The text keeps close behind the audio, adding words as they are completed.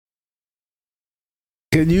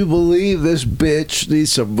Can you believe this bitch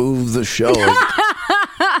needs to move the show?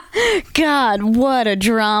 God, what a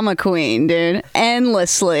drama queen, dude.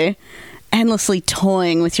 Endlessly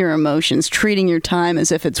toying with your emotions, treating your time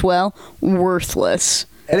as if it's, well, worthless.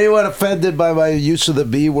 Anyone offended by my use of the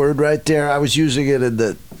B word right there? I was using it in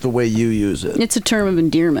the way you use it. It's a term of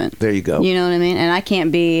endearment. There you go. You know what I mean? And I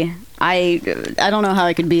can't be... I don't know how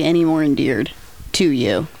I could be any more endeared to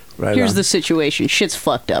you. Right Here's on. the situation. Shit's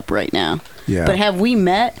fucked up right now. Yeah. But have we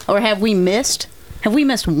met, or have we missed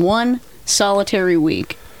one solitary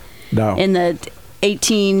week No. in the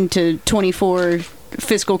 18 to 24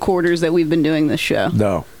 fiscal quarters that we've been doing this show?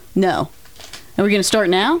 No. No. Are we going to start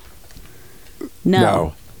now?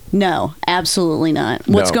 No. No, absolutely not.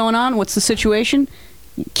 What's No. going on? What's the situation?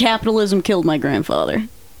 Capitalism killed my grandfather,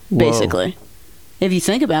 basically. If you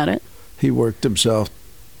think about it. He worked himself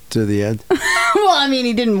to the end. Well, I mean,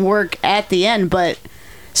 he didn't work at the end, but...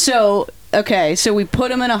 So we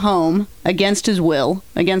put him in a home against his will,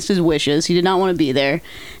 against his wishes. He did not want to be there.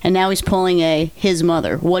 And now he's pulling his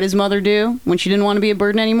mother. What did his mother do when she didn't want to be a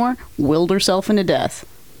burden anymore? Willed herself into death.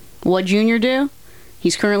 What Junior do?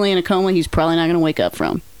 He's currently in a coma he's probably not going to wake up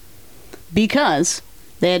from. Because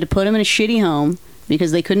they had to put him in a shitty home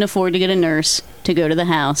because they couldn't afford to get a nurse to go to the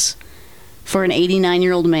house for an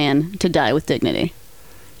 89-year-old man to die with dignity.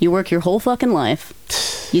 You work your whole fucking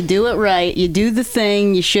life. You do it right. You do the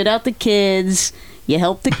thing. You shit out the kids. You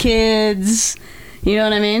help the kids. You know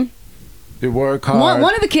what I mean? You work hard.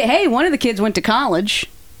 One of the kids went to college.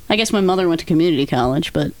 I guess my mother went to community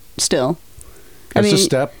college, but still. That's a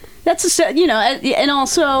step. That's a step, and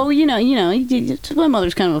also, my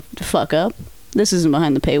mother's kind of a fuck up. This isn't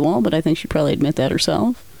behind the paywall, but I think she'd probably admit that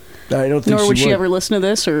herself. I don't think Nor would she would ever listen to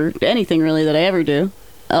this or anything really that I ever do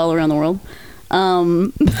all around the world.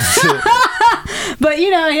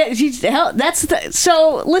 But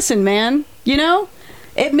so listen, man,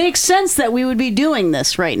 it makes sense that we would be doing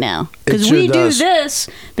this right now because sure we does. do this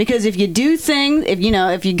because if you do things,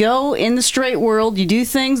 if you go in the straight world, you do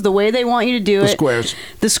things the way they want you to do The it. squares.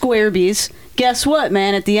 The squarebies. Guess what,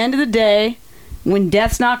 man? At the end of the day, when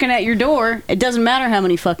death's knocking at your door, it doesn't matter how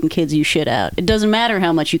many fucking kids you shit out. It doesn't matter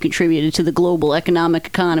how much you contributed to the global economic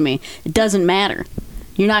economy. It doesn't matter.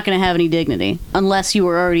 You're not going to have any dignity unless you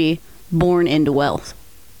were already born into wealth.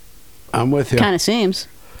 I'm with you. Kind of seems.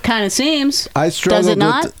 I struggled Does it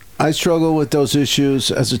not? I struggled with those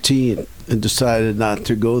issues as a teen and decided not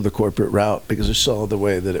to go the corporate route because I saw the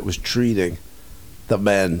way that it was treating the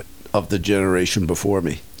men of the generation before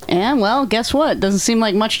me. And, well, guess what? Doesn't seem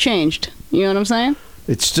like much changed. You know what I'm saying?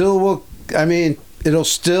 It still will, it'll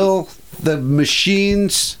still, the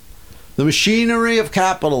machinery of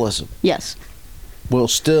capitalism Yes. will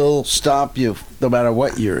still stop you no matter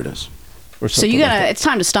what year it is. Or So you something like gotta, that. it's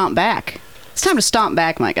time to stomp back. It's time to stomp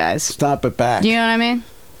back, my guys. Stomp it back. Do you know what I mean?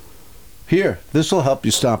 Here, this will help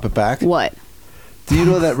you stomp it back. What? Do you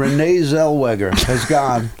know that Renee Zellweger has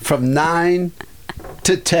gone from 9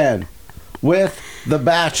 to 10 with The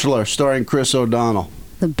Bachelor starring Chris O'Donnell?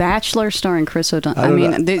 The Bachelor starring Chris O'Donnell. I don't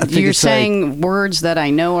know. I think You're it's saying words that I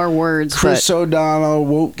know are words, Chris O'Donnell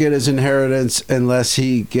won't get his inheritance unless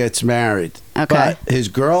he gets married. Okay. But his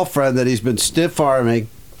girlfriend that he's been stiff-arming,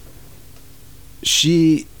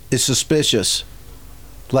 she is suspicious.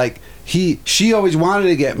 Like, she always wanted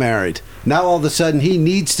to get married. Now all of a sudden he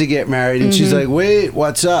needs to get married, and she's like, wait,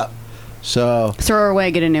 what's up? So throw her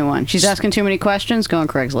away, get a new one. She's asking too many questions. Go on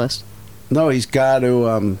Craigslist. no, he's got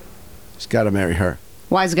to marry her.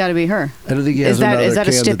 Why's it got to be her? I don't think he has another Is that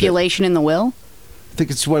a candidate. stipulation in the will? I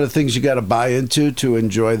think it's one of the things you got to buy into to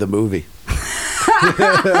enjoy the movie.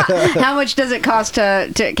 How much does it cost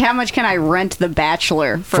to how much can I rent The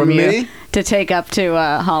Bachelor from you me? to take up to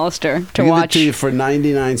Hollister to I'll give watch? it to you for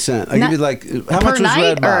 99 cents. I'll give you how per much was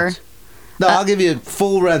night, Redbox? or- No, I'll give you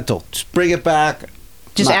full rental. Just bring it back.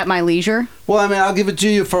 Just at my leisure? Well, I'll give it to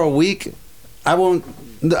you for a week. I won't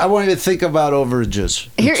even think about overages.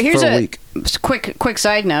 Here's for a a week. quick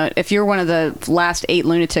side note. If you're one of the last 8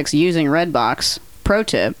 lunatics using Redbox, pro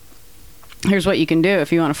tip, here's what you can do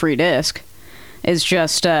if you want a free disc, is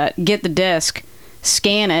just get the disc,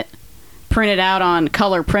 scan it, print it out on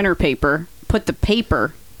color printer paper, put the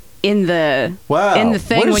paper in the thing What has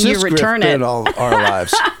when you this return grift it. been all our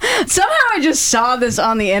lives? Somehow I just saw this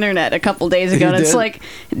on the internet a couple days ago, You and it's did? like,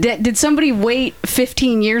 did somebody wait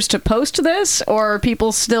 15 years to post this, or are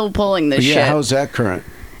people still pulling this shit? Yeah, how's that current?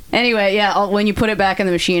 Anyway, yeah, when you put it back in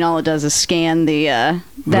the machine, all it does is scan that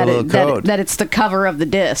it's the cover of the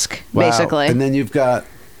disc, Wow. basically. And then you've got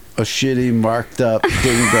a shitty, marked up,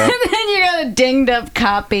 dinged up. And then you got a dinged up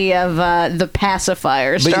copy of The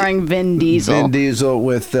Pacifier starring Vin Diesel. Vin Diesel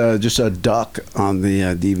with just a duck on the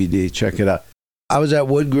DVD. Check it out. I was at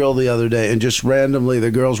Wood Grill the other day, and just randomly,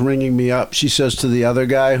 the girl's ringing me up. She says to the other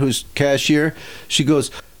guy who's cashier, she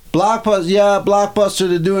goes, Blockbuster, yeah, Blockbuster,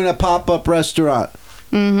 they're doing a pop-up restaurant.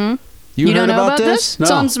 Mm-hmm. You don't heard know about this?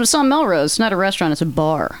 this? No. It's on Melrose. It's not a restaurant. It's a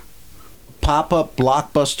bar. Pop-up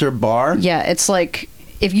Blockbuster bar? Yeah, it's like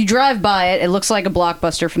if you drive by it, it looks like a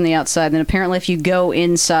Blockbuster from the outside. Then apparently, if you go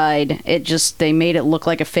inside, they made it look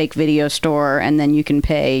like a fake video store, and then you can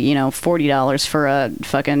pay $40 for a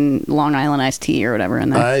fucking Long Island iced tea or whatever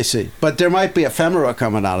in there. I see. But there might be ephemera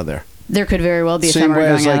coming out of there. There could very well be a Same way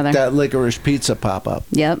ephemera as going out like of there. that licorice pizza pop-up.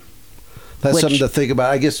 Yep. That's something to think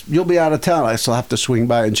about. I guess you'll be out of town. I still have to swing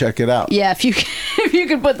by and check it out. Yeah, if you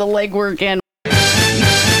could put the legwork in.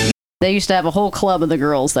 They used to have a whole club of the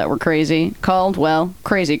girls that were crazy, called,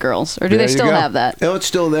 Crazy Girls. Or do they still have that? Oh, it's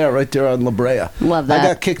still there, right there on La Brea. Love that.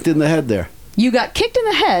 I got kicked in the head there. You got kicked in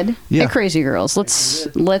the head Yeah. at Crazy Girls.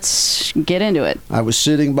 Let's get into it. I was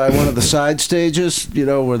sitting by one of the side stages,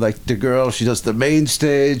 where like the girl, she does the main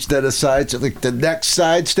stage, then a side, like the next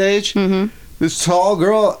side stage. Mm-hmm. This tall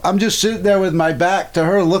girl, I'm just sitting there with my back to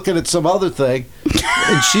her looking at some other thing.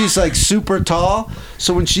 And she's like super tall.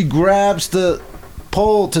 So when she grabs the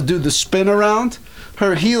pole to do the spin around,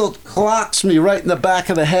 her heel clocks me right in the back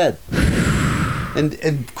of the head. And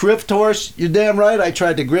grift horse, you're damn right I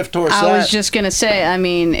tried to grift horse that. I was just going to say,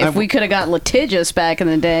 if we could have got litigious back in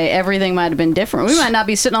the day, everything might have been different. We might not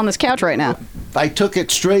be sitting on this couch right now. I took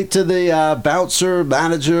it straight to the bouncer,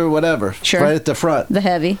 manager, whatever. Sure. Right at the front. The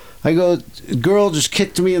heavy. I go, girl just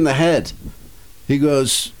kicked me in the head. He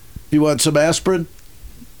goes, you want some aspirin?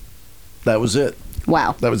 That was it.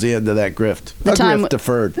 Wow. That was the end of that grift. Time grift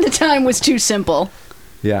deferred. The time was too simple.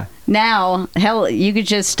 Yeah. Now, hell, you could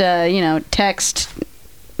just, text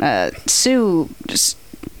Sue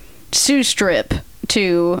Strip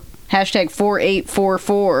to #4844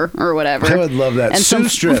 or whatever. I would love that. And Sue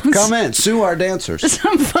Strip, come in. Sue our dancers.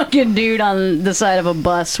 Some fucking dude on the side of a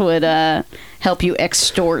bus would help you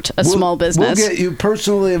extort a small business. We'll get you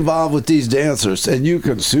personally involved with these dancers, and you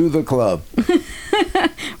can sue the club.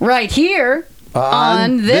 Right here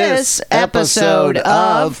on this episode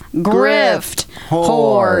of Grift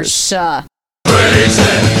Horse. Crazy,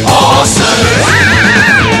 awesome.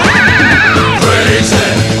 Crazy,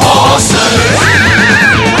 awesome.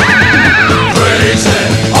 Crazy,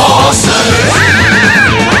 awesome.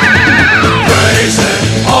 Crazy,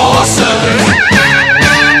 awesome.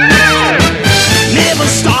 Never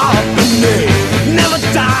stop and they never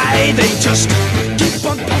die. They just keep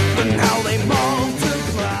on pumping how they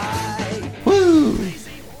multiply. Woo!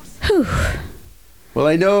 Well,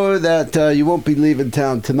 I know that you won't be leaving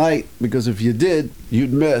town tonight, because if you did,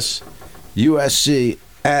 you'd miss USC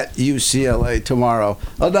at UCLA tomorrow.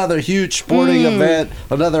 Another huge sporting event,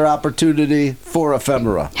 another opportunity for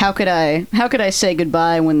ephemera. How could I say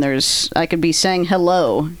goodbye when I could be saying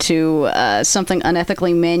hello to something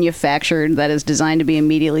unethically manufactured that is designed to be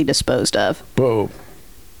immediately disposed of? Boom.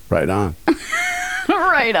 Right on.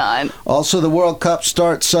 Right on. Also, the World Cup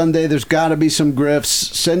starts Sunday. There's got to be some grifts.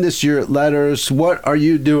 Send us your letters. What are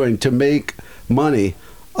you doing to make money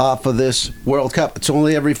off of this World Cup? It's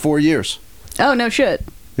only every 4 years. Oh, no shit.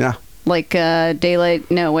 Yeah. Like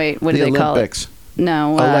daylight. No, wait. What do they call it? Olympics.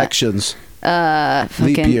 No. Elections.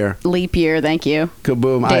 Leap year. Leap year. Thank you.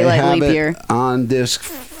 Kaboom. Daylight I have leap it year. on disc.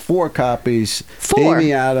 4 copies. 4.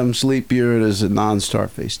 Amy Adams, Leap Year. It is a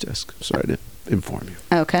non-Starface disc. Sorry to inform you.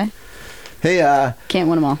 Okay. Hey, Can't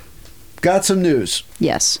win them all. got some news.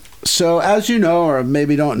 Yes. So, as you know, or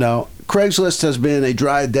maybe don't know, Craigslist has been a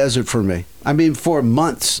dry desert for me. For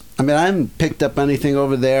months. I haven't picked up anything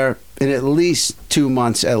over there in at least 2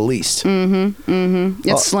 months, at least.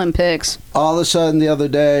 It's slim picks. All of a sudden, the other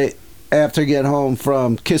day, after getting home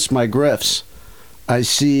from Kiss My Griffs, I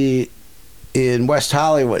see in West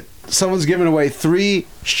Hollywood, someone's giving away 3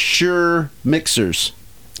 Shure mixers.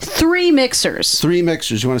 3 mixers. 3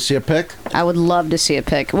 mixers. You want to see a pic? I would love to see a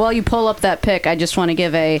pic. While you pull up that pic, I just want to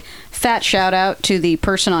give a fat shout out to the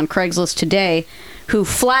person on Craigslist today who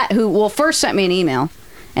first sent me an email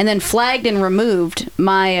and then flagged and removed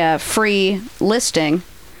my free listing.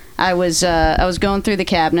 I was going through the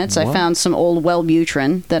cabinets. What? I found some old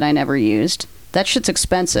Wellbutrin that I never used. That shit's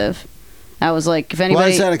expensive. I was like, if anybody, Why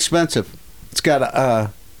is that expensive? It's got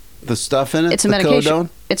the stuff in it. it's a the medication. Codone?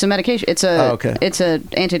 It's a medication. It's a okay. It's a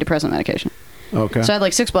antidepressant medication. Okay. So I had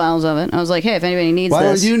like 6 bottles of it. I was like, hey, if anybody needs Why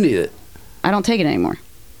this, don't you need it? I don't take it anymore.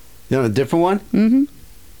 You want a different one? Mm-hmm.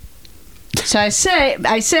 So I say,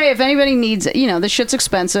 if anybody needs it, this shit's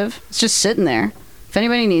expensive. It's just sitting there. If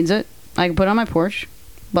anybody needs it, I can put it on my porch.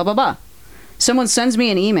 Blah, blah, blah. Someone sends me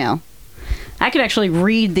an email. I could actually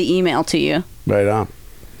read the email to you. Right on.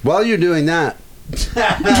 While you're doing that,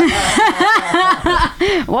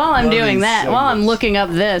 While I'm doing that, while I'm looking up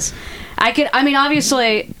this, I mean,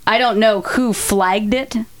 obviously, I don't know who flagged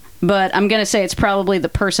it, but I'm going to say it's probably the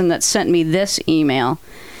person that sent me this email.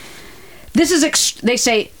 They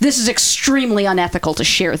say, this is extremely unethical to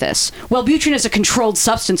share this. Wellbutrin is a controlled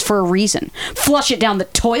substance for a reason. Flush it down the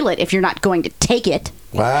toilet if you're not going to take it.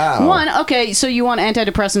 Wow. One, okay, so you want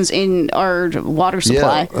antidepressants in our water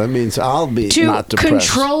supply. Yeah, that means I'll be Two, not depressed.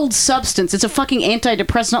 controlled substance. It's a fucking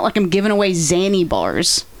antidepressant, not like I'm giving away Xanny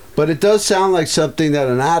bars. But it does sound like something that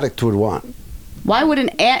an addict would want. Why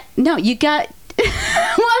would no, you got...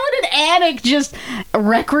 Why would an addict just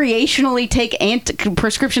recreationally take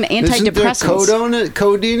prescription antidepressants? Isn't there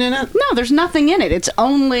codeine in it? No, there's nothing in it. It's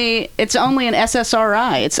only an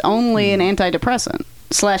SSRI. It's only an antidepressant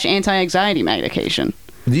 / anti-anxiety medication.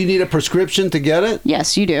 Do you need a prescription to get it?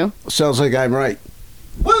 Yes, you do. Sounds like I'm right.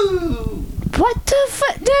 Woo! What the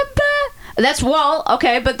fuck? That's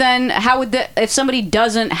okay, but then how would if somebody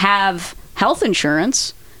doesn't have health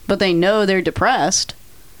insurance, but they know they're depressed,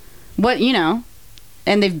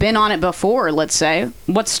 and they've been on it before, let's say,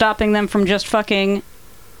 what's stopping them from just fucking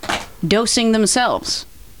dosing themselves?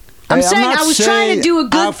 I was trying to do a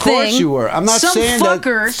good thing. Of course you were. I'm not saying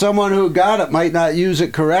that someone who got it might not use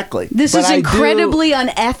it correctly. This is incredibly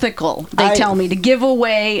unethical, they tell me, to give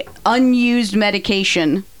away unused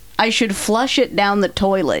medication. I should flush it down the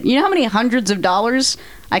toilet. You know how many hundreds of dollars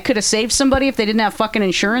I could have saved somebody if they didn't have fucking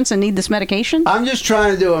insurance and need this medication? I'm just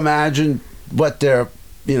trying to imagine what their,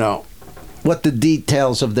 what the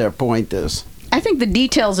details of their point is. I think the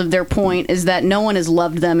details of their point is that no one has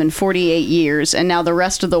loved them in 48 years, and now the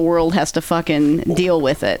rest of the world has to fucking deal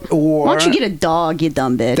with it. Or, why don't you get a dog, you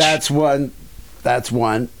dumb bitch? That's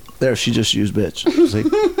one. There, she just used bitch.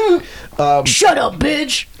 Shut up,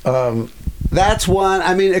 bitch! That's one.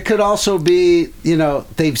 I mean, it could also be,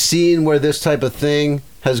 they've seen where this type of thing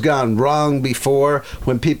has gone wrong before,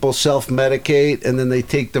 when people self-medicate and then they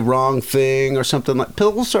take the wrong thing or something. Like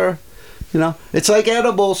pills are, it's like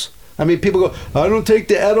edibles. I mean, people go, I don't take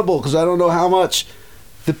the edible because I don't know how much.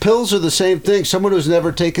 The pills are the same thing. Someone who's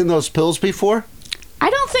never taken those pills before, I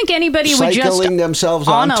don't think anybody would just themselves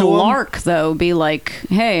on onto a them. lark though be like,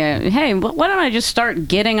 hey, why don't I just start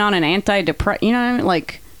getting on an antidepressant? You know what I mean?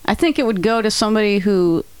 Like, I think it would go to somebody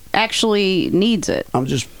who actually needs it. I'm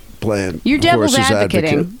just playing. You're devil's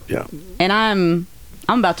advocating. Yeah. And I'm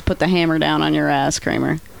about to put the hammer down on your ass,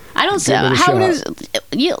 Kramer. I don't see how does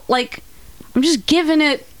you like. I'm just giving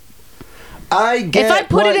it. I get if I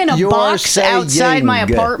put it in a box outside my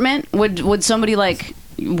saying. apartment, would somebody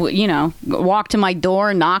walk to my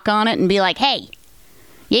door, knock on it, and be like, "Hey,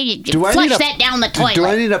 flush that down the toilet"? Do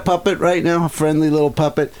I need a puppet right now? A friendly little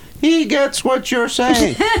puppet. He gets what you're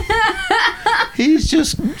saying. He's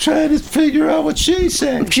just trying to figure out what she's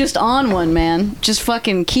saying. Just on one, man. Just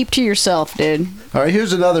fucking keep to yourself, dude. All right,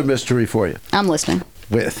 here's another mystery for you. I'm listening.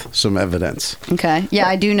 With some evidence. Okay. Yeah,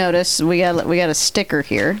 I do notice we got a sticker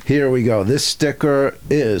here. Here we go. This sticker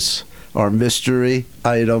is our mystery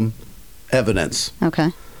item evidence. Okay.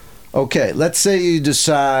 Okay, let's say you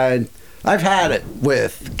decide, I've had it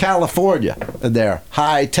with California and their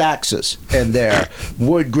high taxes and their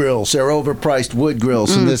wood grills, their overpriced wood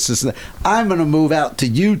grills and this and that. I'm going to move out to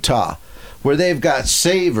Utah where they've got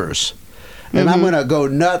Savers. And I'm going to go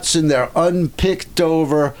nuts in their unpicked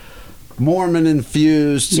over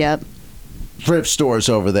Mormon-infused thrift stores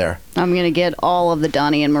over there. I'm gonna get all of the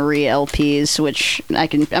Donnie and Marie LPs, which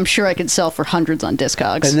I'm sure I could sell for hundreds on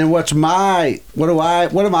Discogs. And then what am I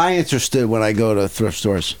interested when I go to thrift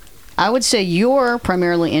stores? I would say you're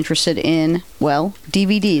primarily interested in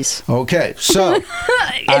DVDs. Okay, so am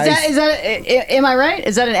I right?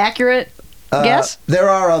 Is that an accurate guess? There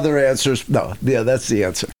are other answers. No, yeah, that's the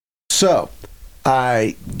answer. So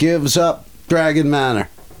I gives up Dragon Manor.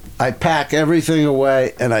 I pack everything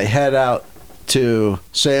away and I head out to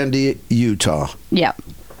Sandy, Utah. Yeah.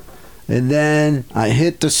 And then I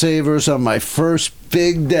hit the Savers on my first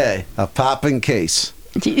big day of popping case.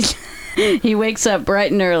 He wakes up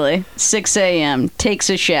bright and early, 6 a.m.,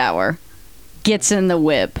 takes a shower, gets in the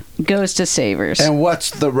whip, goes to Savers. And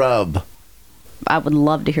what's the rub? I would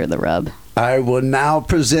love to hear the rub. I will now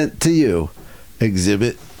present to you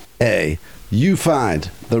Exhibit A. You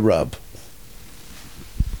find the rub.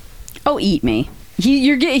 Oh, eat me.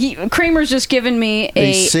 Kramer's just given me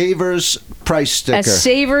a Savers price sticker. A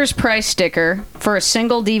Savers price sticker for a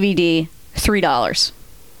single DVD, $3.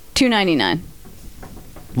 $2.99.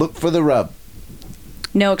 Look for the rub.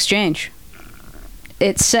 No exchange.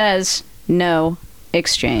 It says no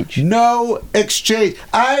exchange. No exchange.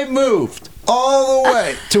 I moved all the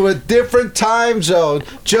way to a different time zone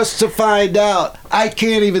just to find out I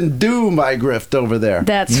can't even do my grift over there.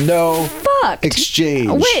 That's no fucked. exchange.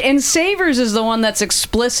 Wait, and Savers is the one that's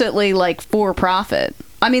explicitly like for profit.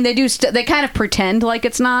 I mean, they do. They kind of pretend like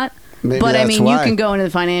it's not. Maybe but I that's mean, why. you can go into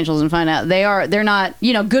the financials and find out they're not.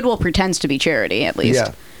 You know, Goodwill pretends to be charity at least.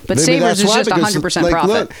 Yeah. But Maybe Savers that's is why, just because, 100% like, profit.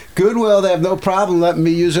 Look, Goodwill, they have no problem letting me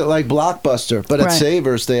use it like Blockbuster. But at Right.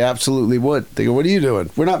 Savers, they absolutely would. They go, what are you doing?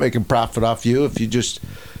 We're not making profit off you if you just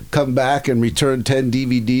come back and return 10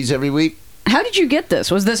 DVDs every week. How did you get this?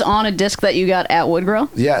 Was this on a disc that you got at Woodgrill?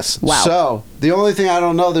 Yes. Wow. So the only thing I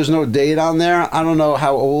don't know, there's no date on there. I don't know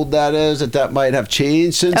how old that is. That might have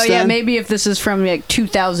changed since Oh then. yeah, maybe if this is from like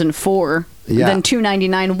 2004, Yeah. then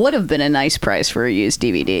 $2.99 would have been a nice price for a used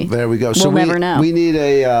DVD. There we go. We'll So we never know. We need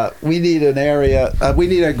an area. We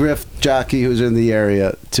need a grift jockey who's in the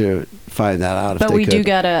area to find that out. If But they we do could.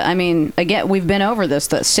 gotta. I mean, again, we've been over this.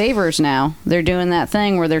 That Savers now they're doing that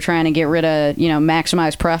thing where they're trying to get rid of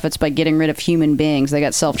maximize profits by getting rid of human beings. They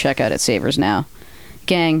got self checkout at Savers now.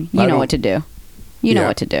 Gang, you know what to do. You know Yeah.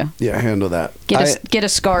 what to do. Yeah, handle that. Get a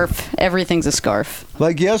scarf. Everything's a scarf.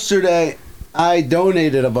 Like yesterday, I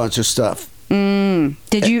donated a bunch of stuff.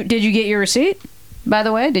 Did you get your receipt? By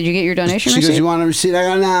the way, did you get your donation She receipt? goes, "You want a receipt?" I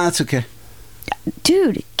go, "Nah, it's okay."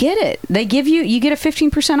 Dude, get it. They give you get a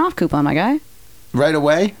 15% off coupon, my guy. Right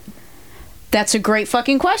away. That's a great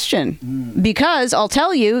fucking question. Because I'll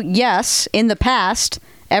tell you, yes, in the past,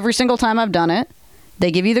 every single time I've done it,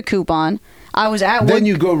 they give you the coupon. I was at Then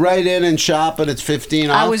you go right in and shop, and it's 15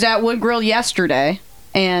 off. I was at Wood Grill yesterday,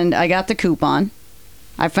 and I got the coupon.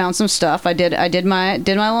 I found some stuff. I did my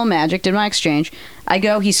little magic, did my exchange. I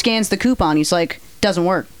go, he scans the coupon. He's like, doesn't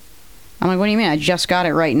work. I'm like, what do you mean? I just got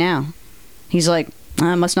it right now. He's like,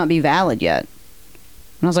 it must not be valid yet.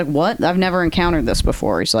 And I was like, what? I've never encountered this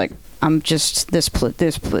before. He's like, I'm just this place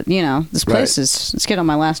Right. is it's getting on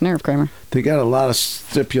my last nerve, Kramer. They got a lot of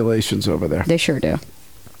stipulations over there. They sure do.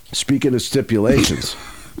 Speaking of stipulations,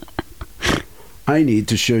 I need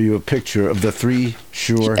to show you a picture of the Three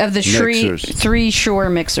Shore Of the mixers. three Shore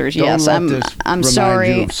mixers. Don't Yes, let I'm this remind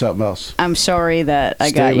sorry. you of something else. I'm sorry that I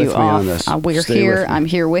Stay got with you me off. on this. We're Stay here. with me. I'm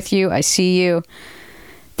here with you. I see you.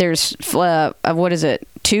 There's what is it?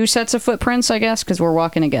 2 sets of footprints, I guess, because we're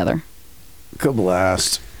walking together. Good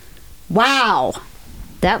blast. Wow,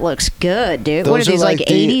 that looks good, dude. What Those are are these like like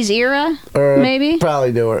the- 80s era? Or Maybe.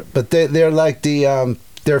 Probably newer. But they're like the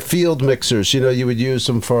they're field mixers. You know, you would use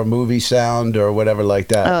them for a movie sound or whatever like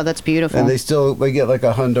that. Oh, that's beautiful. And they get like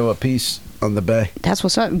 $100 a piece on the bay. That's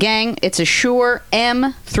what's up, gang. It's a Shure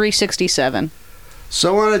M367.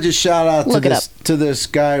 So I want to just shout out Look it to this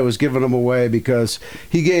guy who was giving them away because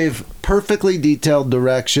he gave perfectly detailed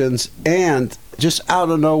directions and just out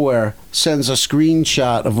of nowhere sends a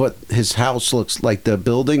screenshot of what his house looks like, the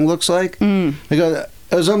building looks like. I go,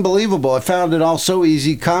 it was unbelievable. I found it all so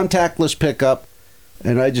easy, contactless pickup,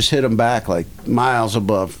 and I just hit him back like miles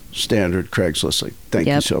above standard Craigslist. Like, thank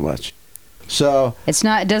you Yep. so much. So, It's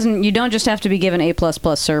not. It doesn't. You don't just have to be given A++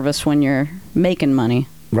 service when you're making money.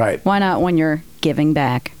 right. Why not when you're giving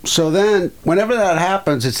back? So then, whenever that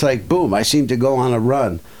happens, it's like, boom, I seem to go on a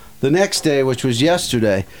run. The next day, which was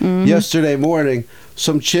yesterday morning,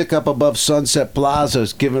 some chick up above Sunset Plaza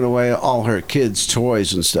is giving away all her kids'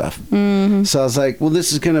 toys and stuff. So I was like, well,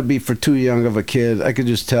 this is going to be for too young of a kid. I could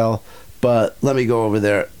just tell, but let me go over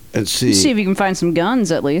there and see. See if you can find some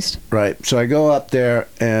guns at least. Right. So I go up there,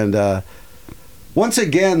 and once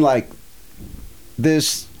again, like,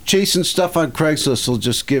 this chasing stuff on Craigslist will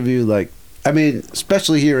just give you, like, I mean,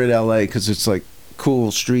 especially here in LA, because it's like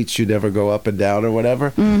cool streets you never go up and down or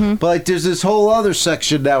whatever. But like, there's this whole other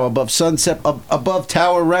section now above Sunset, above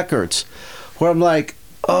Tower Records, where I'm like,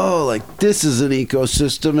 oh, like this is an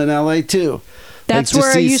ecosystem in LA too. That's Like, where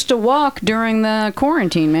just I these- used to walk during the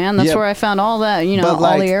quarantine, man. That's Yeah. where I found all that, But, all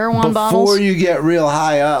like, the Erewhon before bottles. you get real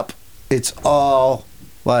high up, it's all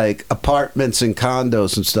like apartments and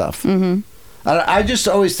condos and stuff. I just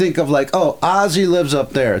always think of like, oh, Ozzy lives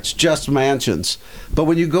up there. It's just mansions. But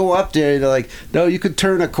when you go up there, you're like, no, you could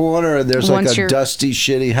turn a corner and there's Once like a you're- dusty,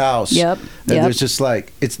 shitty house. Yep, And yep. there's just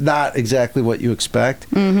like, it's not exactly what you expect.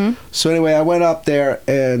 So anyway, I went up there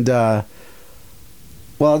and, well,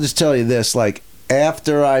 I'll just tell you this. Like,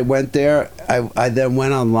 after I went there, I then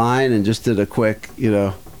went online and just did a quick,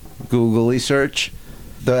 Googly search.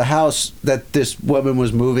 The house that this woman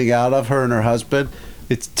was moving out of, her and her husband,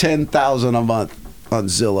 it's $10,000 a month on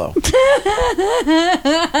Zillow.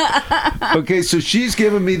 Okay, so she's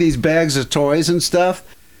giving me these bags of toys and stuff,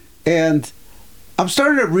 and I'm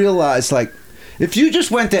starting to realize, like, if you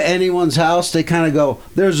just went to anyone's house, they kind of go,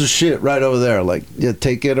 "There's a shit right over there, like you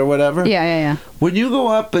take it or whatever." Yeah. When you go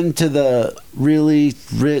up into the really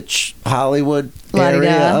rich Hollywood La-di-da.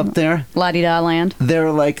 area up there, La-di-da land.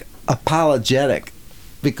 they're like apologetic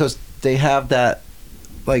because they have that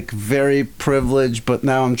like very privileged, but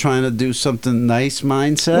now I'm trying to do something nice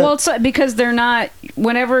mindset. Well, it's because they're not.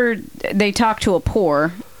 Whenever they talk to a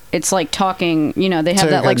poor, it's like talking. You know, they have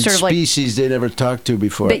that like sort of like species they never talked to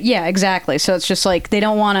before. But yeah, exactly. So it's just like they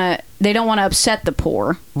don't want to upset the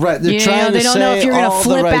poor. Right. They're You trying know, to they don't know if say you're going all to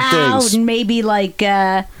the flip right out things. and maybe like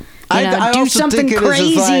I do also something think it is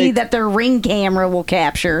crazy like- that their Ring camera will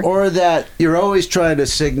capture. Or that you're always trying to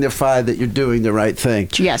signify that you're doing the right thing.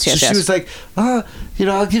 Yes. So she was like,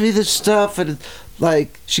 I'll give you this stuff. And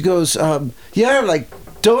like, she goes, like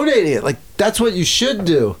donating it. Like, that's what you should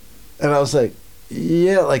do. And I was like,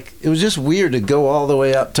 yeah, like, it was just weird to go all the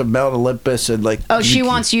way up to Mount Olympus and like. Oh, she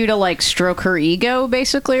wants you to like stroke her ego,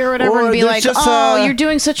 basically, or whatever, Or and be there's like, just, you're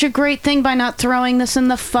doing such a great thing by not throwing this in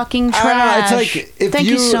the fucking trash. I don't know, it's like if Thank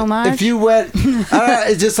you so much. If you went,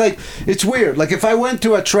 it's just like it's weird. Like if I went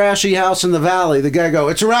to a trashy house in the valley, the guy go,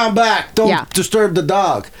 "It's around back. Don't disturb the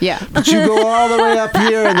dog." Yeah. But you go all the way up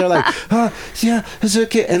here, and they're like, "Yeah, it's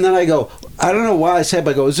okay." And then I go, I don't know why I said,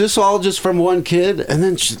 but I go, "Is this all just from one kid?" And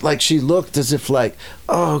then she looked as if like,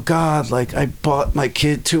 "Oh God, like I bought my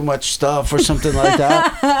kid too much stuff or something like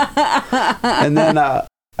that." And then I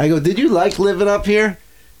go, "Did you like living up here?"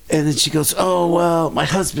 And then she goes, "Oh, well, my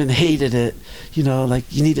husband hated it. You know, like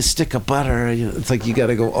you need a stick of butter. You know, it's like you got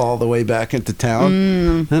to go all the way back into town."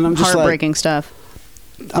 And I'm just Heartbreaking stuff.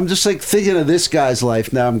 I'm just like thinking of this guy's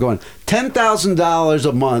life now. I'm going $10,000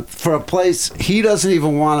 a month for a place he doesn't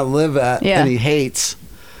even want to live at and he hates.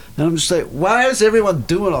 And I'm just like, why is everyone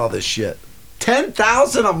doing all this shit?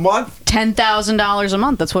 $10,000 a month? $10,000 a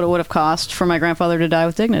month. That's what it would have cost for my grandfather to die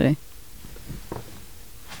with dignity.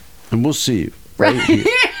 And we'll see you right here.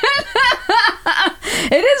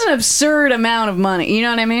 It is an absurd amount of money. You know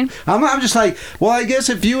what I mean? I'm just like, well, I guess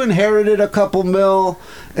if you inherited a couple mil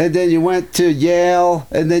and then you went to Yale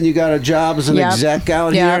and then you got a job as an exec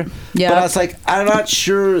out here. Yep. But I was like, I'm not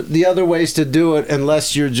sure the other ways to do it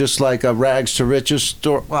unless you're just like a rags to riches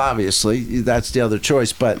store. Well, obviously, that's the other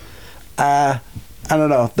choice. But I don't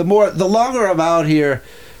know. The longer I'm out here,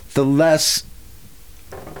 the less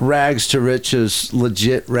rags to riches,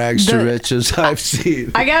 legit rags to riches I've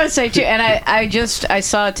seen. I gotta say too, and I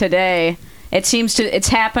saw it today. It's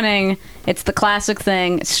happening. It's the classic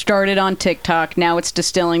thing. It started on TikTok. Now it's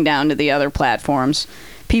distilling down to the other platforms.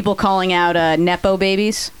 People calling out Nepo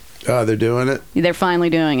babies. Oh, they're doing it? They're finally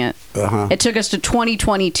doing it. Uh-huh. It took us to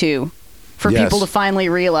 2022 for people to finally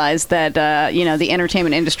realize that the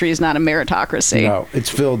entertainment industry is not a meritocracy. No, it's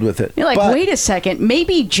filled with it. You're like, wait a second,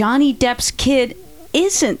 maybe Johnny Depp's kid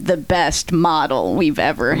isn't the best model we've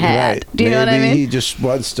ever had. Right. Do you know what I mean? He just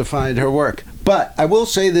wants to find her work. But I will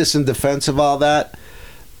say this in defense of all that.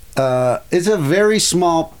 It's a very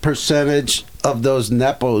small percentage of those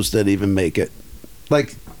Nepos that even make it.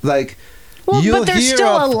 Like well, you'll but they're hear still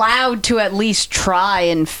of- allowed to at least try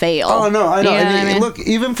and fail. Oh, no, I know. You And what I mean? look,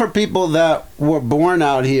 even for people that were born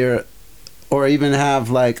out here or even have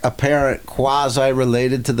like a parent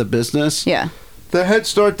quasi-related to the business. Yeah. The head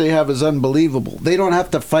start they have is unbelievable. They don't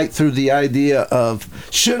have to fight through the idea of,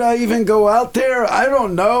 should I even go out there? I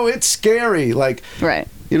don't know. It's scary. Like, right.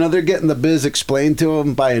 They're getting the biz explained to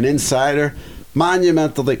them by an insider.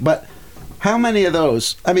 Monumental thing. But how many of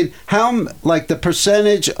those? I mean, the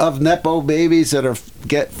percentage of Nepo babies that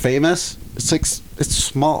get famous, it's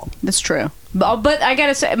small. That's true. But I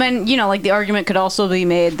gotta say, I mean, like the argument could also be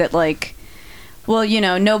made that like, well,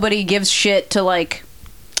 nobody gives shit to like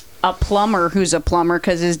a plumber who's a plumber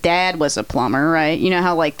because his dad was a plumber, right? You know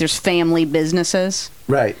how like there's family businesses,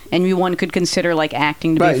 right? And one could consider like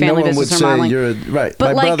acting to be right. a family No one would business or say modeling. you're right. But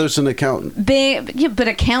my like, brother's an accountant. But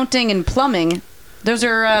accounting and plumbing, those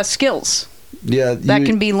are skills. Yeah, that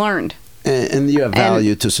can be learned. And you have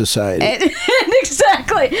value to society.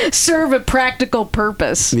 Exactly. Serve a practical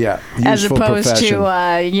purpose. Yeah. As useful opposed profession.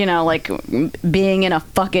 to, like being in a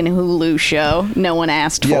fucking Hulu show no one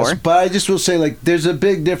asked Yes, for. but I just will say, like, there's a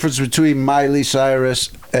big difference between Miley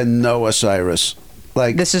Cyrus and Noah Cyrus.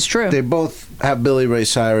 Like, this is true. They both have Billy Ray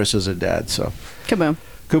Cyrus as a dad, so. Kaboom.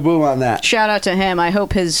 Kaboom on that. Shout out to him. I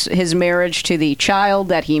hope his marriage to the child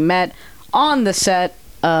that he met on the set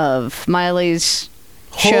of Miley's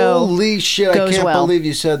show Holy shit, I goes can't well. believe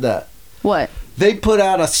you said that. What? They put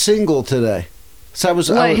out a single today. So I was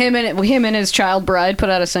him and his child bride put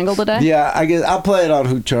out a single today? Yeah, I guess I'll play it on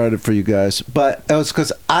Who Charted for you guys. But it was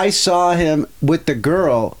because I saw him with the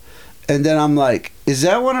girl, and then I'm like, is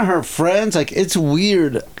that one of her friends? Like, it's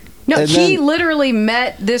weird. No, And he then- literally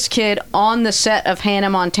met this kid on the set of Hannah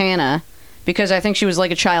Montana because I think she was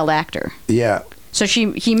like a child actor. Yeah. So he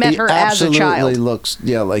met He her as a absolutely child. looks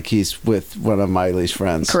like he's with one of Miley's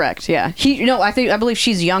friends. Correct. Yeah. I believe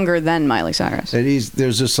she's younger than Miley Cyrus. And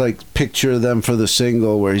there's this like picture of them for the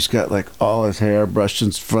single where he's got like all his hair brushed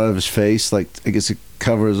in front of his face, like I guess it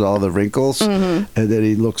covers all the wrinkles, Mm-hmm. and then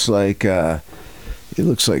he looks like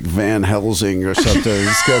Van Helsing or something.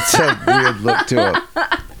 He's got some weird look to him.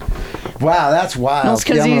 Wow, that's wild. Well, it's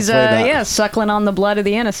because Yeah, I'm gonna he's play that. suckling on the blood of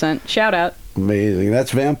the innocent. Shout out. Amazing.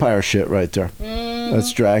 That's vampire shit right there.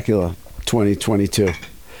 That's Dracula 2022.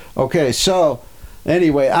 Okay, so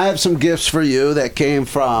anyway, I have some gifts for you that came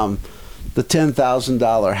from the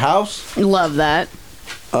 $10,000 house. Love that.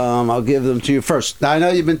 I'll give them to you first. Now, I know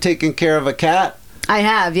you've been taking care of a cat. I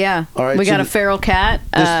have, yeah. All right, we so got a feral cat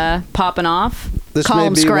popping off. This Call may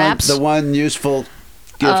him be Scraps. the one useful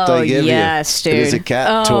gift Oh, I give yes, you. dude. It is a cat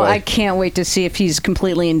oh, toy. I can't wait to see if he's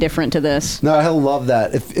completely indifferent to this. No, he'll love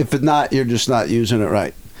that. If not, you're just not using it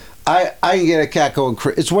right. I can get a cat going.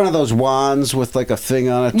 It's one of those wands with like a thing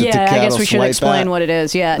on it that the Yeah, cat I guess will we should swipe explain at. what it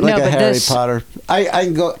is. Yeah, Like no, a but Harry this. Potter. I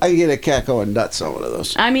can get a cat going nuts on one of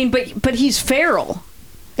those. I mean, but he's feral.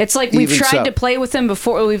 It's like we've Even tried so. to play with him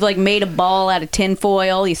before. We've like made a ball out of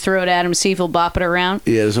tinfoil. You throw it at him, see if he'll bop it around.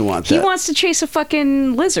 He doesn't want He that. wants to chase a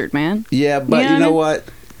fucking lizard, man. Yeah, but You know you know what I what?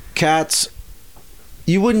 Cats,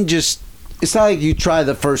 you wouldn't just. It's not like you try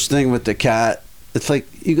the first thing with the cat. It's like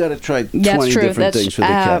you got to try 20 That's true. different things with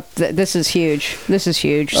the cat. This is huge. This is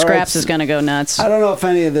huge. All right, Scraps is gonna go nuts. I don't know if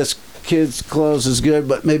any of this kid's clothes is good,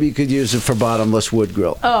 but maybe you could use it for bottomless wood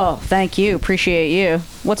grill. Oh, thank you. Appreciate you.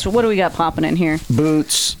 What do we got popping in here?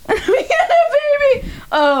 Boots, We got a baby.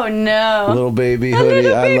 Oh no. little baby A hoodie.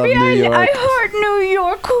 little I love baby, New York. I heart New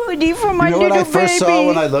York hoodie for my You know little what I first baby. saw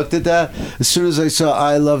when I looked at that? As soon as I saw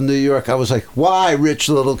I love New York, I was like, why, rich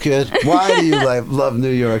little kid? Why do you love New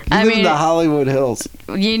York? You I live in mean- the Hollywood Hills.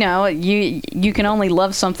 You know, you can only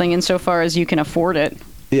love something insofar as you can afford it.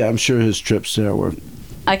 Yeah, I'm sure his trips there were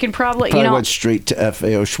I could probably, probably went straight to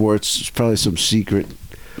FAO Schwartz. It's probably some secret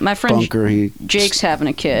my friend bunker. Jake's having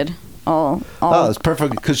a kid. Oh, it's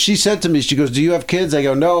perfect. Because she said to me, she goes, do you have kids? I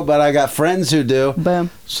go, no, but I got friends who do.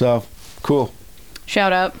 Boom. So, cool.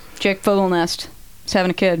 Shout out Jake Fogelnest. He's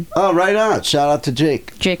having a kid. Oh, right on. Shout out to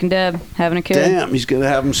Jake. Jake and Deb having a kid. Damn, he's going to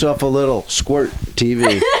have himself a little squirt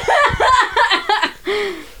TV.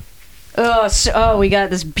 Oh, we got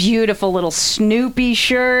this beautiful little Snoopy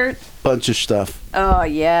shirt. Bunch of stuff. Oh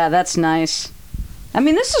yeah, that's nice. I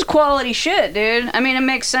mean, this is quality shit, dude. I mean, it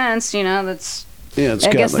makes sense, you know. That's. Yeah, it's I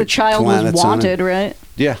got, guess the like, child was planets on it. wanted, right?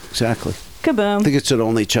 Yeah, exactly. I Kaboom. think it's an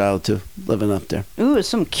only child, too, living up there. Ooh,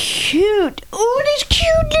 some cute. Ooh, these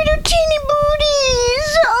cute little teeny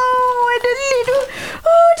booties. Oh,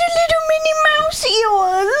 the little Minnie Mouse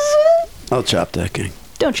ears. I'll chop that gang.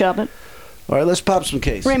 Don't chop it. All right, let's pop some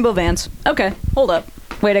case. Rainbow Vans. Okay, hold up.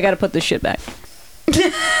 Wait, I gotta put this shit back.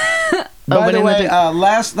 By the Opening way, the-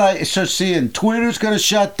 last night, so seeing Twitter's going to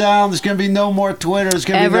shut down. There's going to be no more Twitter. There's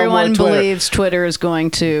going to be no more Everyone Twitter. believes Twitter is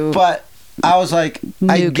going to. But I was like,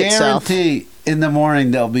 I Nuke itself. guarantee in the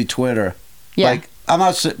morning there'll be Twitter. Yeah. Like, I'm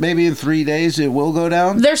not maybe in 3 days it will go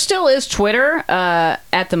down. There still is Twitter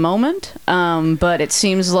at the moment, but it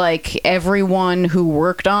seems like everyone who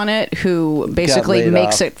worked on it, who basically laid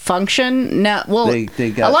makes off. it function. Now, well, They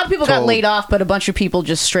got a lot of people got told- laid off, but a bunch of people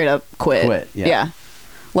just straight up quit. Yeah.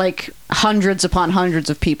 Like hundreds upon hundreds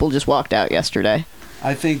of people just walked out yesterday.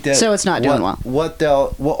 I think that So it's not doing well.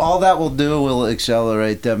 All that will do will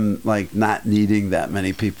accelerate them like not needing that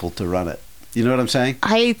many people to run it. You know what I'm saying?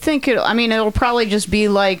 I think it'll probably just be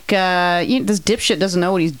like this dipshit doesn't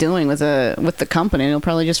know what he's doing with the company. He'll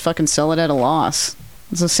probably just fucking sell it at a loss.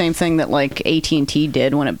 It's the same thing that like AT&T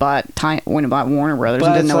did when it bought Warner Brothers But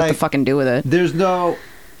and didn't it's know what to like- fucking do with it. There's no.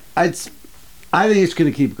 I think it's going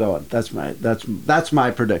to keep going. That's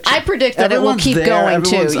my prediction. I predict that it will Everyone's keep there, going,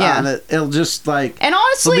 too, everyone's yeah. on it. It'll just like And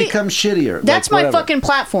honestly, it'll become shittier. that's like, my whatever. fucking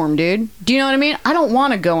platform, dude. Do you know what I mean? I don't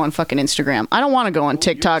want to go on fucking Instagram. I don't want to go on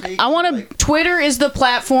TikTok. taking, I want to. like- Twitter is the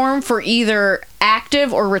platform for either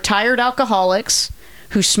active or retired alcoholics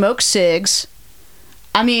who smoke cigs.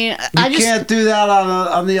 I mean, You can't do that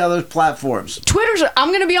on the other platforms. Twitter's.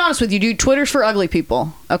 I'm gonna be honest with you, dude. Twitter's for ugly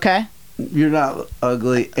people. Okay. You're not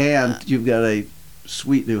ugly, and you've got a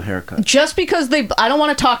sweet new haircut. Just because I don't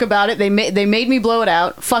want to talk about it. They made me blow it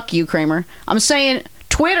out. Fuck you, Kramer. I'm saying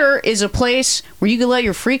Twitter is a place where you can let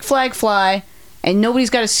your freak flag fly, and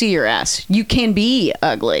nobody's got to see your ass. You can be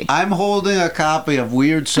ugly. I'm holding a copy of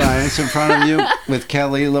Weird Science in front of you with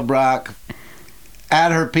Kelly LeBrock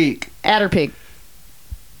at her peak. At her peak.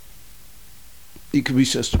 You could be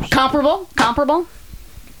sisters. Comparable.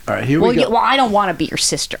 All right, here Well, we go. I don't want to be your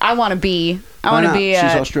sister. I want to be. Why not? She's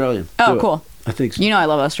Australian. Oh, Do it. cool. I think so. You know I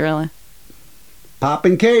love Australia.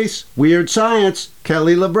 Popping case, weird science,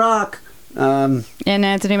 Kelly LeBrock. And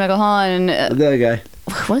Anthony Michael Hall and That guy.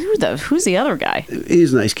 who's the other guy?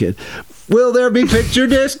 He's a nice kid. Will there be picture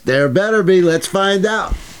disc? There better be. Let's find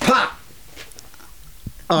out. Pop.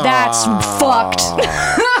 That's fucked.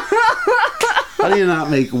 How do you not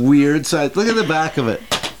make weird science? Look at the back of it.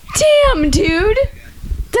 Damn, dude.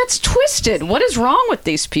 That's twisted. What is wrong with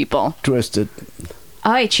these people? Twisted.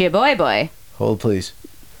 Ay, boy. Hold, please.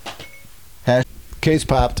 Case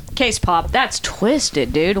popped. Case pop. That's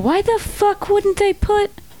twisted, dude. Why the fuck wouldn't they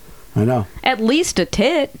put I know. at least a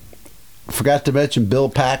tit? Forgot to mention Bill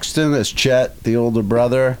Paxton as Chet, the older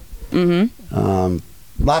brother. Mm-hmm.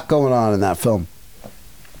 Lot going on in that film.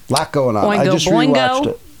 Lot going on. I Oingo just Boingo. rewatched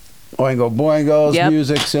it. Oingo Boingo's Yep.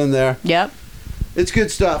 music's in there. Yep. It's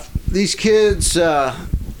good stuff. These kids,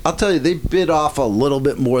 I'll tell you, they bit off a little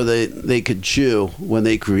bit more than they could chew when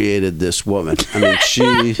they created this woman. I mean,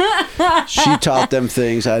 she taught them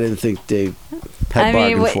things I didn't think they had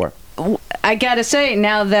bargained for. I gotta say,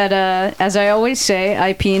 now that, as I always say,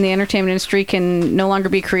 IP in the entertainment industry can no longer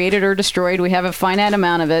be created or destroyed. We have a finite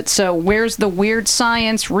amount of it. So where's the Weird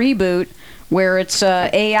Science reboot where it's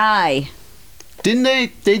AI? Didn't they?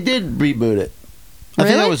 They did reboot it. I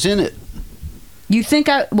think I Really? was in it. You think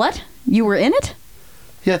what? You were in it?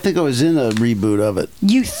 Yeah, I think I was in a reboot of it.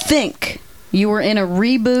 You think you were in a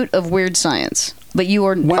reboot of Weird Science, but you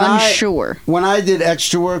are unsure. When I did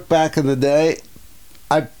extra work back in the day,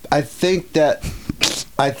 I think that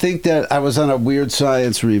I was on a Weird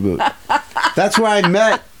Science reboot. That's where I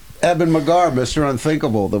met Eben McGar, Mr.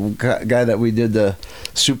 Unthinkable, the guy that we did the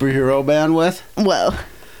superhero band with. Whoa.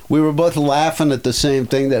 We were both laughing at the same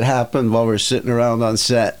thing that happened while we were sitting around on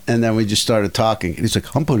set, and then we just started talking. He's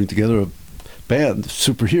like, "I'm putting together a band,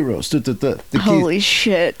 superheroes." Holy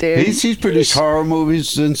shit, dude. He's produced horror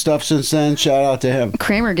movies and stuff since then. Shout out to him.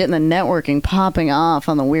 Kramer getting the networking popping off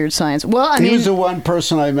on the Weird Science. Well, I He mean, was the one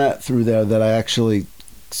person I met through there that I actually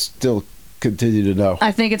still continue to know.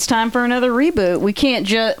 I think it's time for another reboot. We can't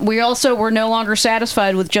we're no longer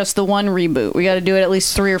satisfied with just the one reboot. We got to do it at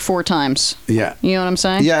least 3 or 4 times. Yeah. You know what I'm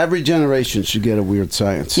saying? Yeah, every generation should get a Weird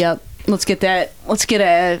Science. Yep. Let's get that. Let's get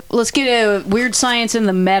a Weird Science in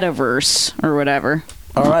the metaverse or whatever.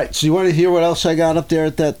 All right, so you want to hear what else I got up there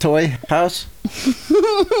at that toy house?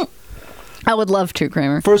 I would love to,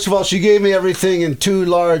 Kramer. First of all, she gave me everything in 2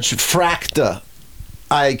 large Fracta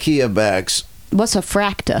IKEA bags. What's a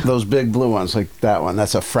fracta? Those big blue ones, like that one.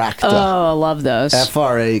 That's a Fracta. Oh, I love those.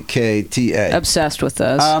 Frakta. Obsessed with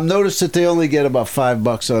those. Notice that they only get about $5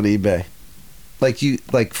 on eBay. Like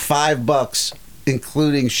 $5,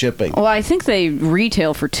 including shipping. Well, I think they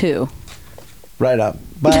retail for 2. Right up.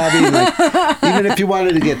 But I mean, like, even if you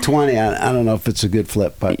wanted to get 20, I don't know if it's a good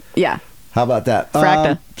flip, but Yeah. how about that?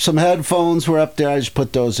 Fracta. Some headphones were up there. I just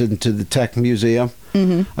put those into the tech museum.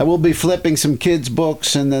 Mm-hmm. I will be flipping some kids'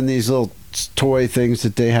 books and then these little toy things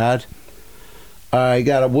that they had. I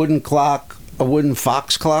got a wooden clock, a wooden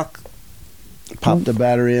fox clock. Popped the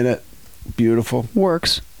battery in it. Beautiful.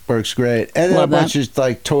 Works. Works great. And then Love a bunch of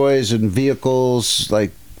like toys and vehicles,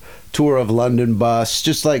 like Tour of London bus,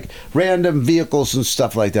 just like random vehicles and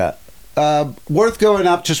stuff like that. Worth going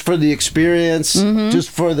up just for the experience, just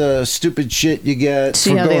for the stupid shit you get.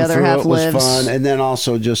 See for how the going other through half it was lives. fun, and then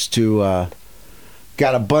also just to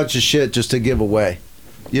got a bunch of shit just to give away.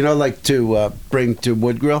 You know, like to bring to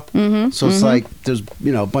Wood Grill. Mm-hmm, so it's like there's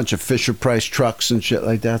a bunch of Fisher Price trucks and shit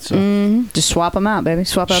like that. So Just swap them out, baby.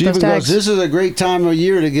 Swap out she those even goes, tags. "This is a great time of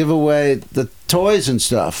year to give away the toys and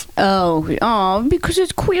stuff." Oh, because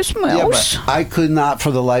it's Christmas. Yeah, but I could not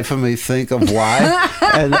for the life of me think of why.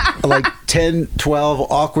 And like 10, 12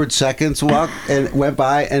 awkward seconds went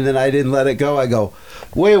by, and then I didn't let it go. I go,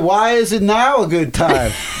 "Wait, why is it now a good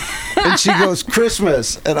time?" And she goes,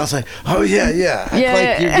 "Christmas." And I was like, "Oh, yeah. Act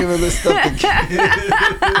like you're giving this stuff to kids."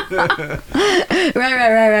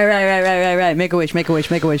 Right. Make a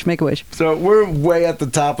wish. So we're way at the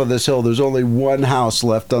top of this hill. There's only one house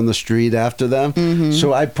left on the street after them. Mm-hmm.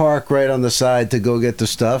 So I park right on the side to go get the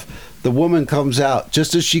stuff. The woman comes out.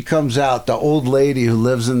 Just as she comes out, the old lady who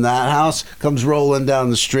lives in that house comes rolling down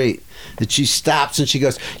the street. And she stops and she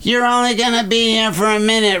goes, "You're only going to be here for a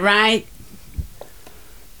minute, right?"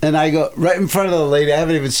 And I go, right in front of the lady. I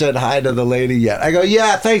haven't even said hi to the lady yet. I go,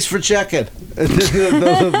 "Yeah, thanks for checking." And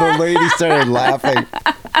the lady started laughing.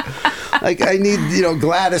 Like, I need,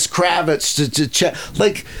 Gladys Kravitz to check.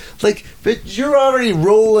 Like, but you're already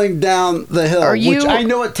rolling down the hill, which I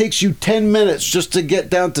know it takes you 10 minutes just to get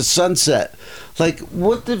down to Sunset. Like,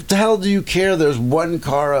 what the hell do you care? There's one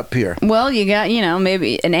car up here. Well, you got,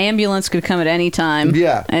 maybe an ambulance could come at any time.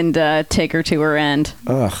 Yeah. And take her to her end.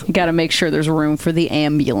 Ugh. You got to make sure there's room for the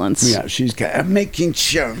ambulance. Yeah, I'm making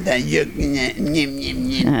sure that you.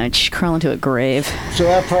 She's crawling to a grave. So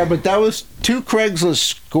that part, but that was 2 Craigslist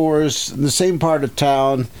scores in the same part of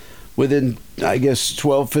town within, I guess,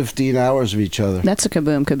 12, 15 hours of each other. That's a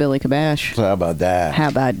kaboom, kabilly kabash. So how about that? How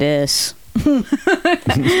about this?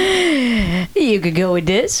 You could go with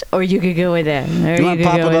this, or you could go with that. Or You want to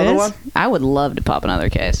could pop go with another this. one? I would love to pop another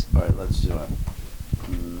case. All right, let's do it.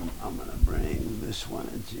 I'm going to bring this one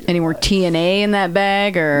into your Any more life. TNA in that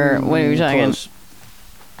bag, or what are you talking?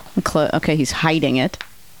 Close. Okay, he's hiding it.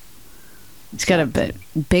 He's got a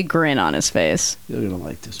big grin on his face. You're going to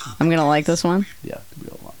like this one. I'm gonna like this one. Yeah,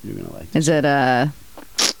 you're going to like Is it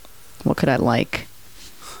what could I like?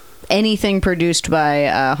 Anything produced by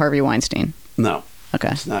Harvey Weinstein. No, Okay.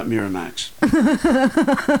 it's not Miramax.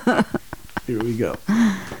 Here we go.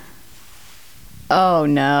 Oh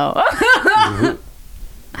no.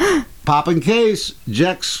 Popping case,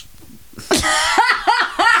 Jex.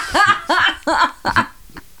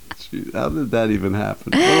 Shoot, how did that even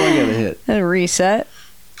happen? What do I got to hit? A reset.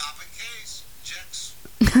 Popping case, Jex.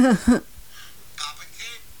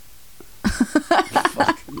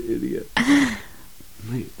 Fucking idiot.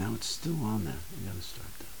 Wait, now it's still on there. I got to start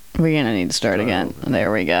that. We're gonna need to start again. over.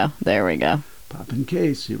 There we go. There we go. Popping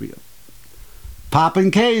case, here we go.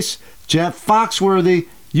 Popping case, Jeff Foxworthy.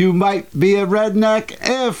 You might be a redneck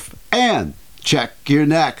if and check your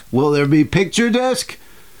neck. Will there be picture disc?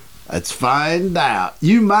 Let's find out.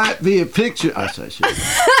 You might be a picture. Oh, sorry, shit.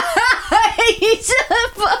 He's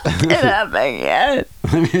fucking up again.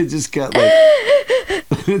 I mean, it just got like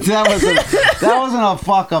that wasn't a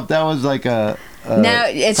fuck up. That was like a No,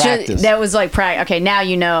 it's practice. just that was like practice. Okay, now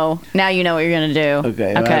you know. Now you know what you're gonna do.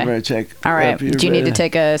 Okay. Okay. I'm gonna check. All right. up here, Do you need to ready?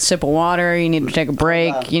 take a sip of water? You need to take a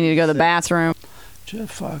break. You need to go to the bathroom.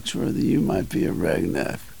 Jeff Foxworthy, you might be a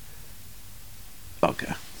redneck.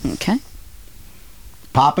 Okay. Okay.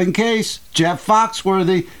 Popping case, Jeff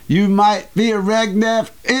Foxworthy, you might be a redneck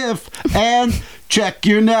if and check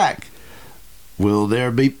your neck. Will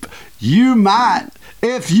there be? You might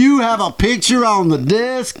if you have a picture on the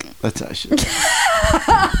disc. That's how I should.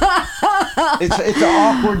 It's an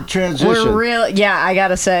awkward transition. We're real. Yeah, I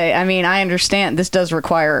gotta say. I mean, I understand this does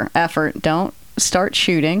require effort. Don't start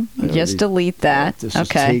shooting. Just delete that. This is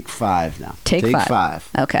Okay. take 5 now. Take five. 5.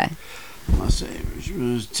 Okay. I'll say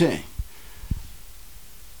take.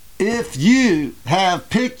 If you have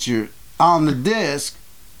picture on the disc.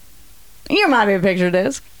 You might be a picture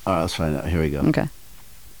disc. All right, let's find out. Here we go. Okay.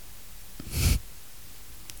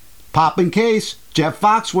 Popping case, Jeff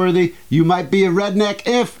Foxworthy, you might be a redneck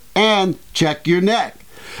if and check your neck.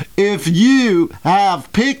 If you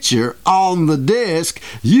have picture on the disc,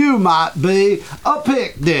 you might be a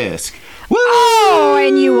pic disc. Woo! Oh,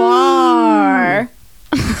 and you are.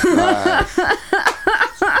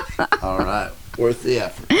 All right, worth the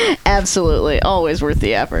effort. Absolutely. Always worth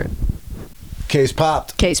the effort. Case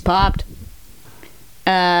popped. Case popped.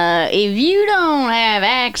 If you don't have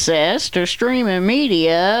access to streaming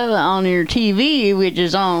media on your TV, which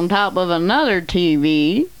is on top of another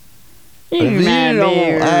TV, If you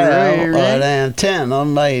don't have an antenna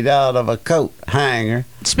made out of a coat hanger.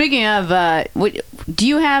 Speaking of, what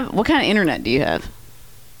kind of internet do you have?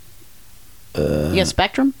 You got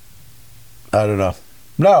Spectrum? I don't know.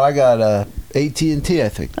 No, I got AT&T, I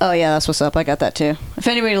think. Oh yeah, that's what's up. I got that too. If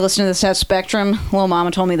anybody listening to this has Spectrum, little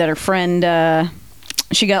mama told me that her friend,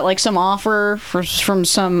 she got like some offer from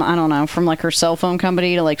some, I don't know, from like her cell phone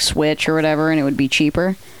company to like switch or whatever, and it would be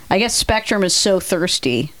cheaper. I guess Spectrum is so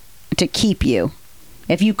thirsty to keep you.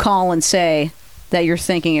 If you call and say that you're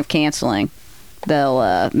thinking of canceling,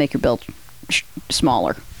 they'll make your bill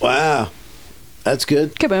smaller. Wow. That's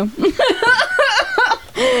good. Kaboom.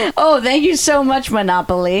 Oh, thank you so much,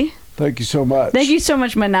 Monopoly. Thank you so much. Thank you so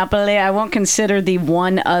much, Monopoly. I won't consider the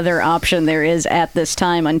one other option there is at this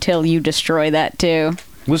time until you destroy that too.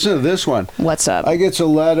 Listen to this one. What's up? I get a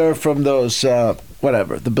letter from those, the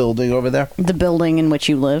building over there. The building in which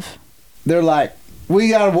you live. They're like, we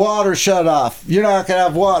got water shut off. You're not going to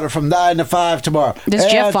have water from 9 to 5 tomorrow. Does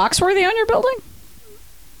Jeff And- Foxworthy own your building?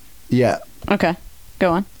 Yeah. Okay,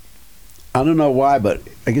 go on. I don't know why, but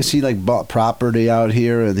I guess he like bought property out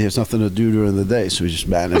here and he has nothing to do during the day, so he just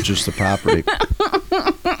manages the property.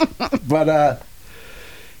 But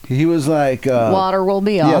he was like, Water will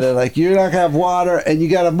be yeah, off. they're like, you're not gonna have water and you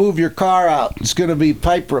got to move your car out. It's gonna be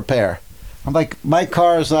pipe repair. I'm like, my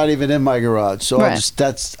car is not even in my garage, so Right.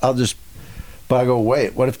 I'll just. But I go,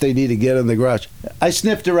 wait, what if they need to get in the garage? I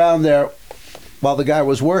sniffed around there. while the guy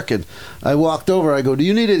was working. I walked over. I go, "Do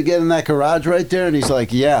you need to get in that garage right there?" And he's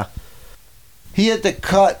like, "Yeah." He had to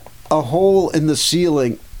cut a hole in the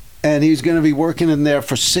ceiling, and he's going to be working in there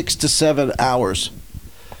for 6 to 7 hours.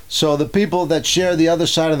 So the people that share the other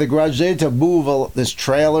side of the garage, they had to move this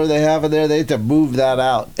trailer they have in there. They had to move that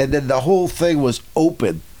out, and then the whole thing was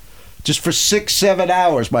open, just for 6, 7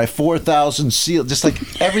 hours by 4,000 seal. Just like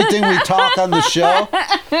everything we talk on the show,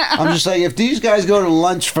 I'm just like, if these guys go to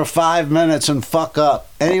lunch for 5 minutes and fuck up,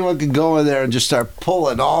 anyone can go in there and just start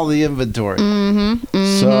pulling all the inventory.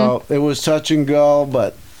 So it was touch and go,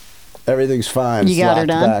 but everything's fine. You It's got her locked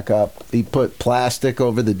done? back up. He put plastic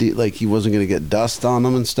over the like he wasn't going to get dust on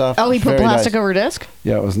them and stuff. Oh, he put Very plastic nice. over disc?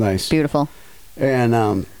 Yeah, it was nice. Beautiful. And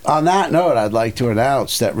on that note, I'd like to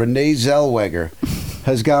announce that Renee Zellweger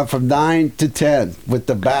has gone from 9 to 10 with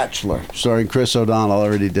The Bachelor, starring Chris O'Donnell.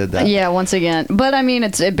 Already did that. Yeah, once again. But I mean,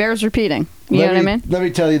 it bears repeating. You know what I mean? Let me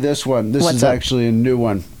tell you this one. This What's is up? actually a new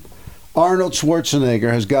one. Arnold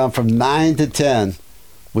Schwarzenegger has gone from 9 to 10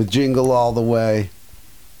 with Jingle All the Way,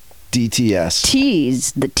 DTS.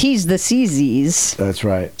 Tease the CZs. That's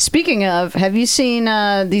right. Speaking of, have you seen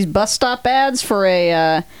these bus stop ads for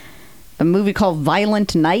a movie called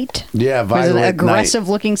Violent Night? Yeah, There's an Violent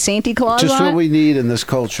aggressive-looking Santa Claus Night. Just on what it? we need in this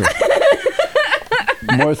culture.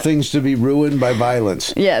 More things to be ruined by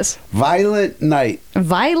violence. Yes. Violent Night.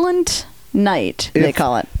 Violent Night, they If-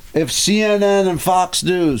 call it. If CNN and Fox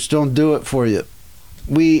News don't do it for you,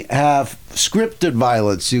 we have scripted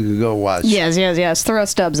violence you can go watch. Yes. Throw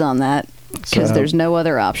stubs on that, because So- there's no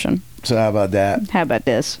other option. So how about that? How about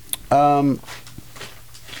this? I'm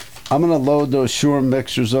gonna load those Shure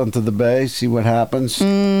mixers onto the bay, see what happens.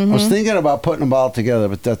 I was thinking about putting them all together,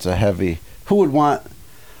 but that's a heavy. Who would want?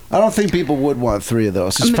 I don't think people would want 3 of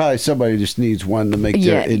those. It's probably somebody who just needs one to make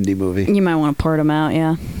their indie movie. You might want to part them out,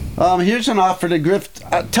 yeah. Here's an offer to Griff.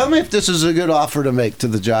 Tell me if this is a good offer to make to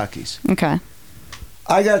the jockeys. Okay.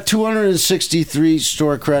 I got 263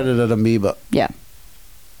 store credit at Amoeba. Yeah.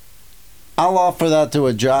 I'll offer that to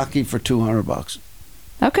a jockey for $200.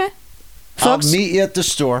 Okay. Folks, I'll meet you at the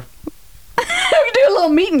store. we can do a little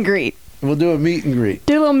meet and greet. We'll do a meet and greet.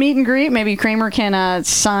 Do a little meet and greet. Maybe Kramer can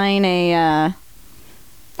sign a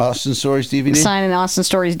Austin Stories DVD. sign an Austin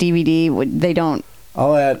Stories DVD. They don't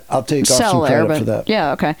I'll take off sell some there, credit but for that.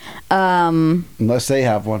 yeah, okay. Unless they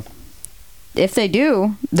have one. If they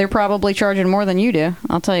do, they're probably charging more than you do.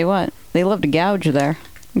 I'll tell you what. They love to gouge there.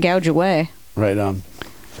 Gouge away. Right on.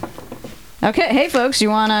 Okay, hey folks, you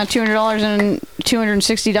want $200 and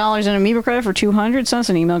 $260 in Amoeba credit for $200? Send us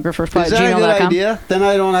an email, grifferspot@gmail.com. Is that a good idea? Then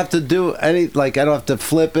I don't have to do any, like, I don't have to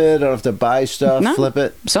flip it, I don't have to buy stuff, No. flip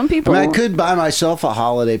it. Some people. I mean, I could buy myself a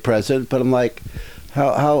holiday present, but I'm like,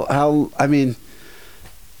 how, I mean,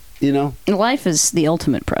 you know? Life is the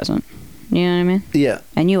ultimate present. You know what I mean? Yeah,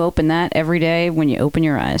 And you open that every day when you open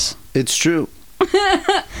your eyes. it's true.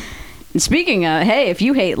 And speaking of, hey, if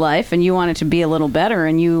you hate life and you want it to be a little better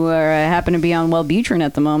and you happen to be on Wellbutrin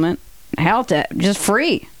at the moment, just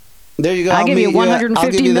free. There you go. I'll give you meet I'll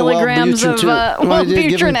 150 give you the milligrams of too. You wanna do-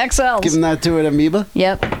 give Wellbutrin him- XLs. Give them that to an Amoeba?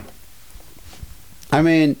 Yep. I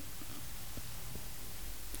mean,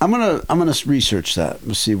 I'm gonna research that.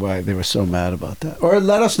 We'll see why they were so mad about that. Or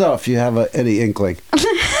let us know if you have any inkling.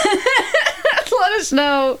 Let us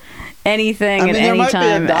know anything I mean, at there any might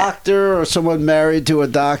time. be a doctor or someone married to a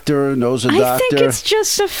doctor who knows a doctor. I think it's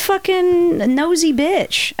just a fucking nosy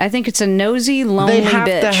bitch. I think it's a nosy, lonely They have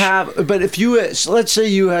bitch. to have, but if you, let's say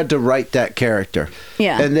you had to write that character,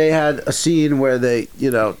 Yeah. and they had a scene where they,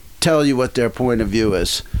 tell you what their point of view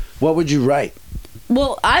is, what would you write?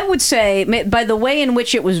 Well, I would say, by the way in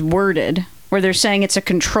which it was worded, where they're saying it's a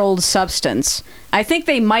controlled substance, I think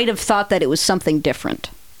they might have thought that it was something different.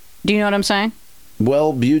 Do you know what I'm saying?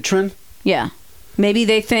 Wellbutrin? Yeah. Maybe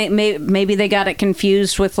they think maybe they got it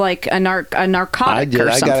confused with like a narcotic I did. or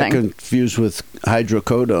I something. got it confused with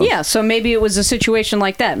hydrocodone. Yeah, so maybe it was a situation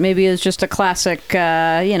like that. Maybe it was just a classic, goof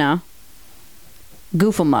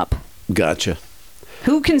 'em up. Gotcha.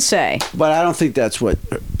 Who can say? But I don't think that's what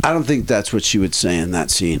she would say in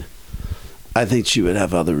that scene. I think she would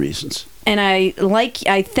have other reasons. And I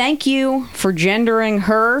thank you for gendering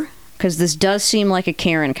her, because this does seem like a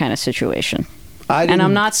Karen kind of situation. And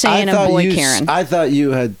I'm not saying a boy Karen. I thought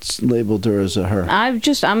you had labeled her as a her.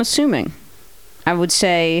 I'm assuming. I would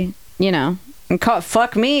say, and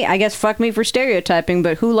fuck me. I guess fuck me for stereotyping,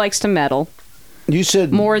 but who likes to meddle You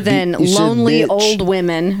said more than you said lonely bitch. old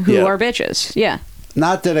women who Yeah. are bitches? Yeah.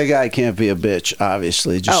 Not that a guy can't be a bitch,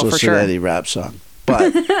 obviously. Just Oh, for listen sure. to any rap song.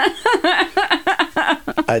 But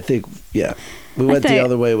I think, yeah, we went the think-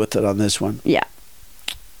 other way with it on this one. Yeah.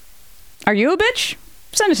 Are you a bitch?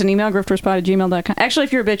 Send us an email, grifterspod@gmail.com. Actually,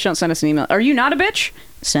 if you're a bitch, don't send us an email. Are you not a bitch?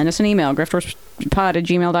 Send us an email,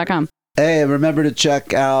 grifterspod@gmail.com. Hey, remember to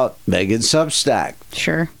check out Megan's Substack.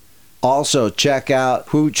 Sure. Also, check out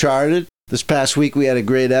Who Charted. This past week, we had a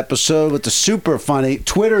great episode with the super funny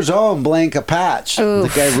Twitter's own Blaine Capatch. The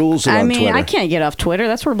guy rules it on Twitter. I can't get off Twitter.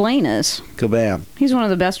 That's where Blaine is. Kabam. He's one of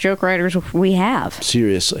the best joke writers we have.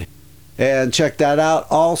 Seriously. And check that out.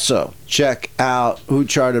 Also, check out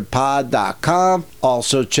WhoChartedPod.com.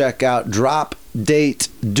 Also, check out Drop Date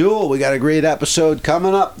Duel. We got a great episode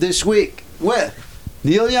coming up this week with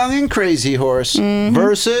Neil Young and Crazy Horse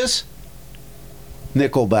versus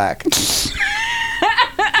Nickelback.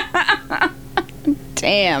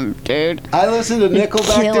 Damn, dude. I listened to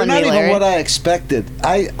Nickelback. They're not even what I expected.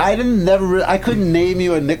 I couldn't name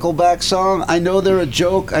you a Nickelback song. I know they're a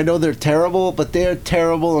joke. I know they're terrible, but they're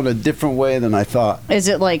terrible in a different way than I thought. Is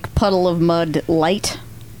it like Puddle of Mud light?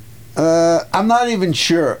 I'm not even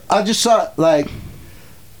sure. I just saw, like,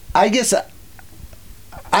 I guess I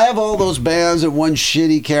have all those bands in one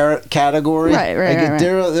shitty category. Right.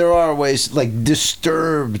 There are ways, like,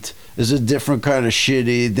 Disturbed is a different kind of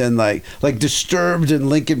shitty than like Disturbed and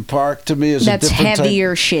Linkin Park to me is a different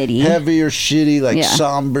heavier shitty. Heavier shitty, like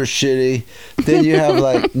somber shitty. Then you have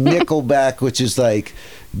like Nickelback, which is like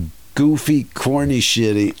goofy, corny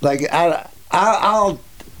shitty. Like I'll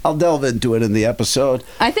delve into it in the episode.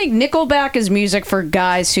 I think Nickelback is music for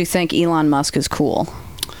guys who think Elon Musk is cool.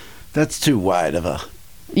 That's too wide of a...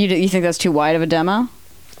 You think that's too wide of a demo?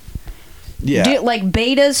 Yeah. Like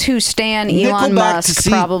betas who stan Elon Musk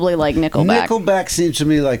probably like Nickelback. Nickelback seems to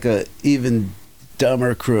me like a even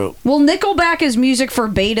dumber crew. Well, Nickelback is music for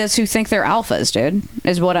betas who think they're alphas, dude,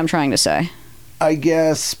 is what I'm trying to say. I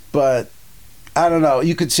guess, but I don't know.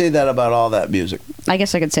 You could say that about all that music. I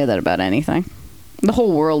guess I could say that about anything. The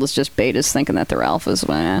whole world is just betas thinking that they're alphas,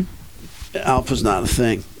 man. Alpha's not a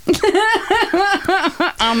thing.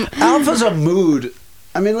 Alpha's a mood.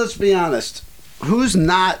 I mean, let's be honest. Who's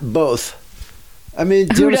not both? I mean,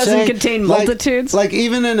 who doesn't contain multitudes? Like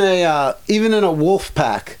even in a wolf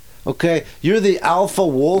pack, okay, you're the alpha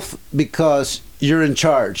wolf because you're in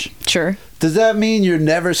charge. Sure. Does that mean you're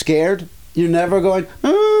never scared? You're never going.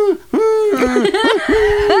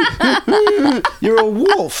 You're a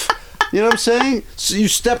wolf. You know what I'm saying? So you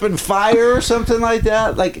step in fire or something like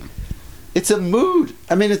that. Like, it's a mood.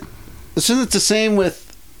 I mean, isn't it the same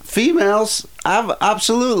with females?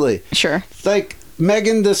 Absolutely. Sure. Like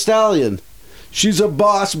Megan Thee Stallion. She's a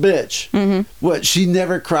boss bitch. Mm-hmm. What? She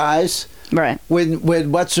never cries. Right. When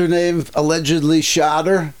what's her name allegedly shot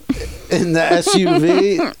her in the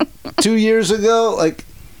SUV 2 years ago. Like,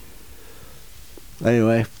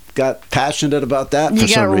 anyway, got passionate about that. You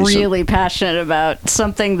got really passionate about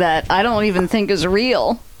something that I don't even think is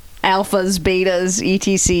real. Alphas, betas,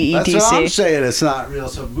 etc. That's what I'm saying. It's not real.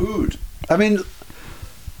 It's a mood. I mean,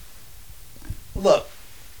 look.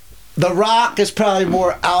 The Rock is probably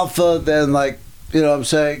more alpha than, like, you know what I'm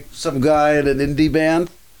saying, some guy in an indie band.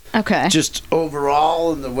 Okay. Just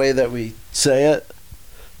overall in the way that we say it.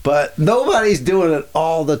 But nobody's doing it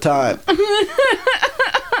all the time.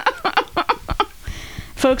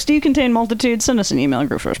 Folks, do you contain multitudes? Send us an email,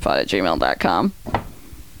 grifterspod@gmail.com.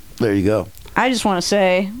 There you go. I just want to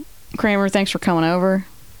say, Kramer, thanks for coming over.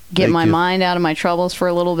 Get my mind out of my troubles for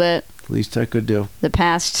a little bit. Least I could do. The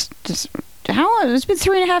past... How long? It's been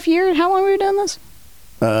 3.5 years. How long have we done this?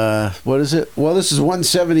 What is it? Well, this is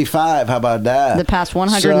 175. How about that? The past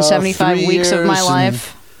 175 weeks of my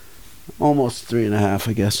life. Almost 3.5,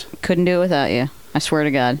 I guess. Couldn't do it without you. I swear to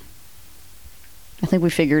God. I think we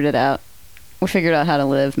figured it out. We figured out how to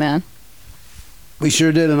live, man. We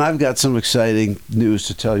sure did, and I've got some exciting news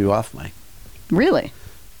to tell you off mic. Really?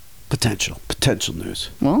 Potential news.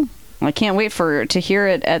 Well, I can't wait to hear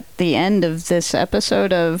it at the end of this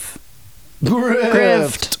episode of...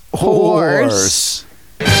 Grift Horse.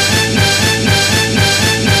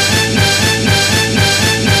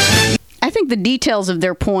 I think the details of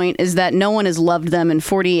their point is that no one has loved them in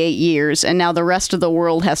 48 years, and now the rest of the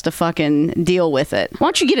world has to fucking deal with it. Why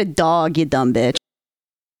don't you get a dog, you dumb bitch?